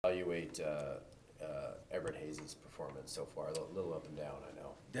evaluate Everett Hayes' performance so far? A little up and down, I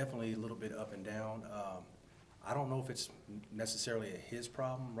know. Definitely a little bit up and down. I don't know if it's necessarily his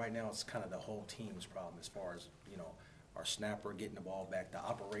problem. Right now, it's kind of the whole team's problem as far as, our snapper getting the ball back. The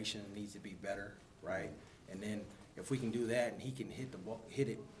operation needs to be better, right? And then if we can do that and he can hit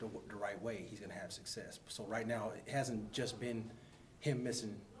it the right way, he's going to have success. So right now, it hasn't just been him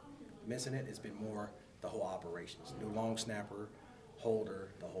missing it. It's been more the whole operations. New long snapper,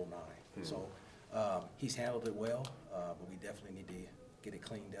 holder, the whole nine. So he's handled it well, but we definitely need to get it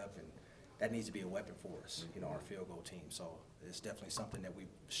cleaned up, and that needs to be a weapon for us, our field goal team. So it's definitely something that we've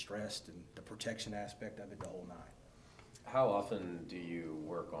stressed, and the protection aspect of it, the whole nine. How often do you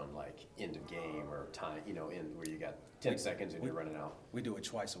work on like end of game or time, in where you got 10 seconds and you're running out? We do it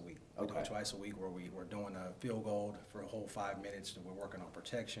twice a week. We do it twice a week where we're doing a field goal for a whole 5 minutes, and we're working on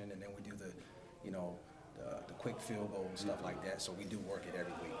protection, and then we do the quick field goal and stuff like that. So we do work it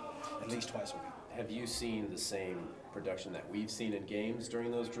every week, at least twice a week. Have you seen the same production that we've seen in games during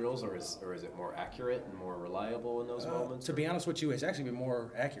those drills, or is it more accurate and more reliable in those moments? To be honest with you, it's actually been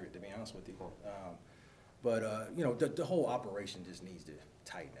more accurate, to be honest with you. But the whole operation just needs to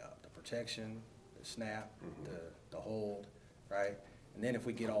tighten up. The protection, the snap, the hold, right? And then if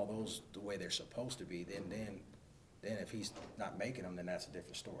we get all those the way they're supposed to be, then if he's not making them, then that's a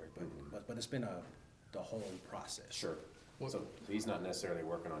different story. But it's been the whole process. Sure. So he's not necessarily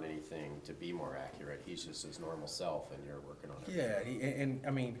working on anything to be more accurate. He's just his normal self, and you're working on it. Yeah,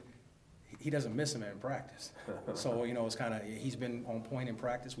 he doesn't miss him in practice. So, it's kind of, he's been on point in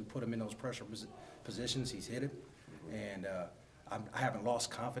practice. We put him in those pressure positions. He's hit it. And I haven't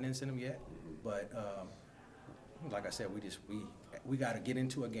lost confidence in him yet. But like I said, we got to get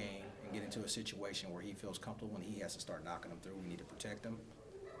into a game and get into a situation where he feels comfortable, and he has to start knocking them through. We need to protect him,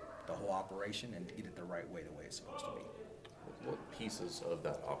 the whole operation, and get it the right way, the way it's supposed to be. What pieces of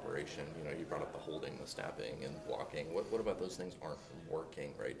that operation, you brought up the holding, the snapping, and blocking. What about those things aren't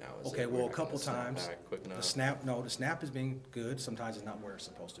working right now? A couple times. The snap has been good. Sometimes it's not where it's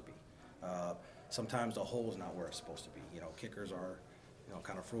supposed to be. Sometimes the hole is not where it's supposed to be. Kickers are,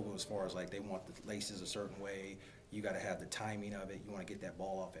 kind of frugal as far as like they want the laces a certain way. You got to have the timing of it. You want to get that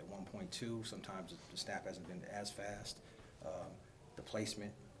ball off at 1.2. Sometimes the snap hasn't been as fast. The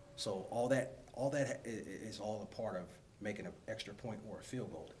placement. So all that is all a part of making an extra point or a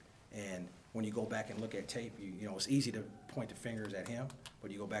field goal. And when you go back and look at tape, it's easy to point the fingers at him, but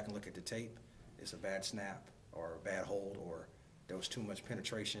you go back and look at the tape, it's a bad snap or a bad hold, or there was too much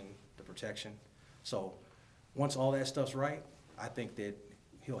penetration, the protection. So once all that stuff's right, I think that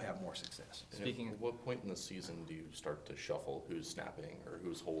he'll have more success. Speaking at what point in the season do you start to shuffle who's snapping or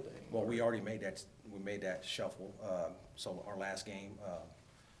who's holding? Well, we already made that. We made that shuffle. So our last game,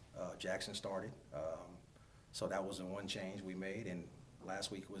 Jackson started. So that was the one change we made, and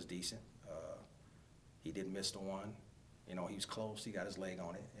last week was decent. He didn't miss the one. He was close. He got his leg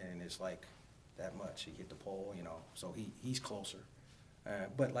on it, and it's like that much. He hit the pole, so he's closer.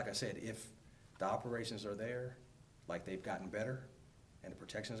 But like I said, if the operations are there, like they've gotten better, and the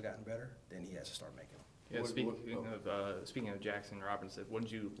protection's gotten better, then he has to start making them. Yeah, speaking of Jackson Robinson, what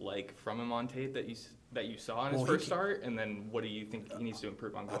did you like from him on tape that you saw in his first start, and then what do you think he needs to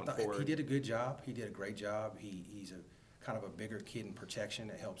improve on going forward? He did a good job. He did a great job. He's a kind of a bigger kid in protection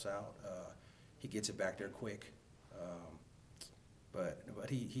that helps out. He gets it back there quick, but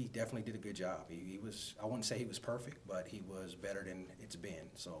he definitely did a good job. He was, I wouldn't say he was perfect, but he was better than it's been.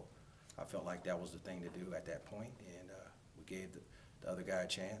 So I felt like that was the thing to do at that point, and we gave the other guy a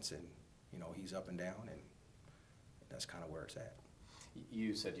chance, and he's up and down, and that's kind of where it's at.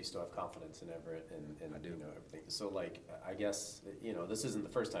 You said you still have confidence in Everett, and I do know everything. So, I guess, this isn't the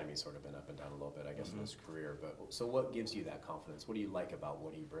first time he's sort of been up and down a little bit, I guess, in his career. But so what gives you that confidence? What do you like about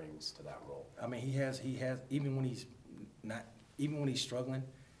what he brings to that role? I mean, he has, even when he's struggling,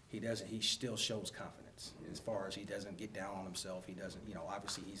 he still shows confidence. As far as he doesn't get down on himself, he doesn't,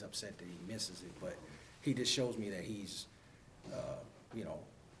 obviously he's upset that he misses it, but he just shows me that he's,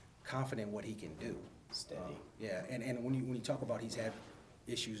 confident in what he can do. Steady. Yeah, and when you talk about he's had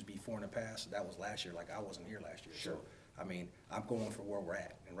issues before in the past, that was last year. Like, I wasn't here last year. Sure. So, I'm going for where we're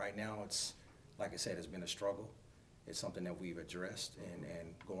at. And right now it's, like I said, it's been a struggle. It's something that we've addressed,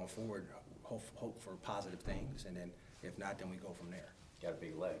 and going forward, hope for positive things. And then if not, then we go from there. Got a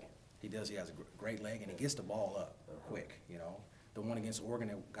big leg. He does. He has a great leg, and he gets the ball up quick, The one against Oregon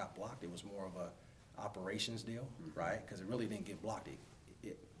that got blocked, it was more of a operations deal, right? Because it really didn't get blocked.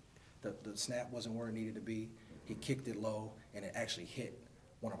 The snap wasn't where it needed to be. He kicked it low, and it actually hit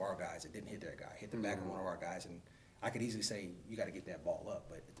one of our guys. It didn't hit that guy. It hit the back of one of our guys, and I could easily say, you got to get that ball up,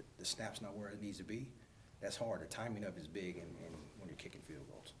 but the snap's not where it needs to be. That's hard. The timing of it is big, and when you're kicking field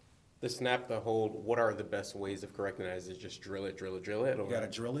goals. The snap, the hold, what are the best ways of correcting that? Is it just drill it? You got to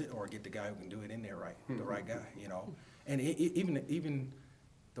drill it or get the guy who can do it in there right, the right guy, you know. And even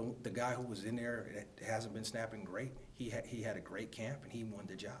the guy who was in there that hasn't been snapping great, he had a great camp and he won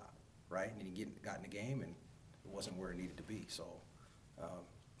the job, right? And he got in the game and it wasn't where it needed to be, so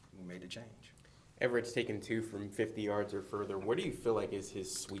we made the change. Everett's taken 2 from 50 yards or further. What do you feel like is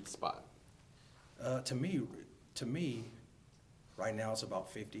his sweet spot? To me, right now it's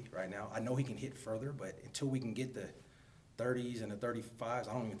about 50 right now. I know he can hit further, but until we can get the 30s and the 35s,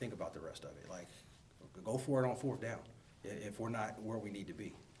 I don't even think about the rest of it. Like, go for it on 4th down if we're not where we need to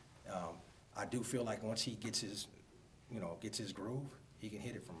be. I do feel like once he gets his groove, he can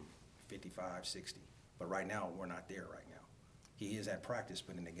hit it from 55, 60. But right now, we're not there right now. He is at practice,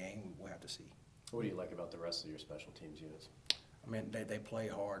 but in the game, we'll have to see. What do you like about the rest of your special teams units? I mean, they play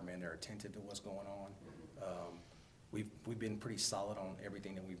hard, man. They're attentive to what's going on. We've been pretty solid on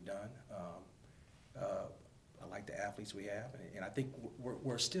everything that we've done. I like the athletes we have, and I think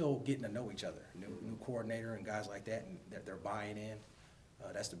we're still getting to know each other. New coordinator and guys like that, and they're buying in.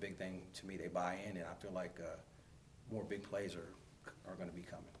 That's the big thing to me. They buy in, and I feel like more big plays are going to be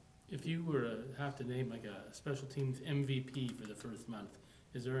coming. If you were to have to name like a special teams MVP for the first month,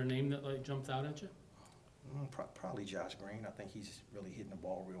 is there a name that like jumps out at you? Probably Josh Green. I think he's really hitting the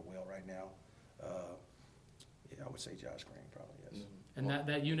ball real well right now. Yeah, I would say Josh Green probably, yes. And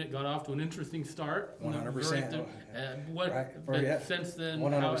that unit got off to an interesting start. 100%. Since then,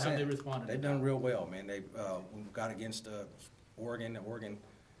 100%. how have they responded? They've done real well, man. They got against Oregon. Oregon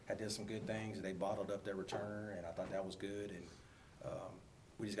had did some good things. They bottled up their returner, and I thought that was good. And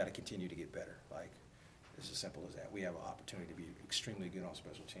we just got to continue to get better. Like, it's as simple as that. We have an opportunity to be extremely good on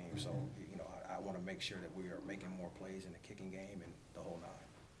special teams. So, I want to make sure that we are making more plays in the kicking game and the whole 9.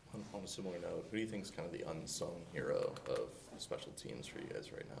 On a similar note, who do you think is kind of the unsung hero of special teams for you guys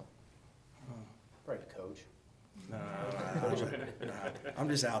right now? Probably the coach. No, I'm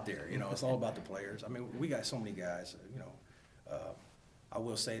just out there. It's all about the players. I mean, we got so many guys. I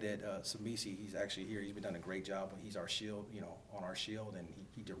will say that Samisi, he's actually here. He's been done a great job. He's our shield, on our shield, and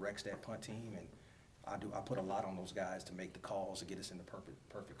he directs that punt team. And I put a lot on those guys to make the calls, to get us in the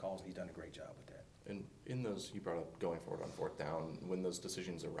perfect calls, and he's done a great job with that. And in those, you brought up going forward on 4th down, when those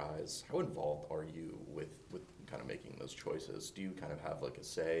decisions arise, how involved are you with kind of making those choices? Do you kind of have like a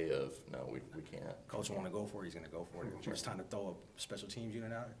say of, no, we can't? Coach want to go for it, he's going to go for it. If it's time to throw a special teams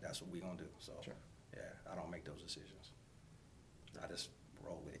unit out, that's what we're going to do. So, sure. Yeah, I don't make those decisions. I just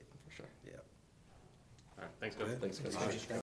roll with it. For sure. Yeah. All right, thanks, Coach. Thanks, guys.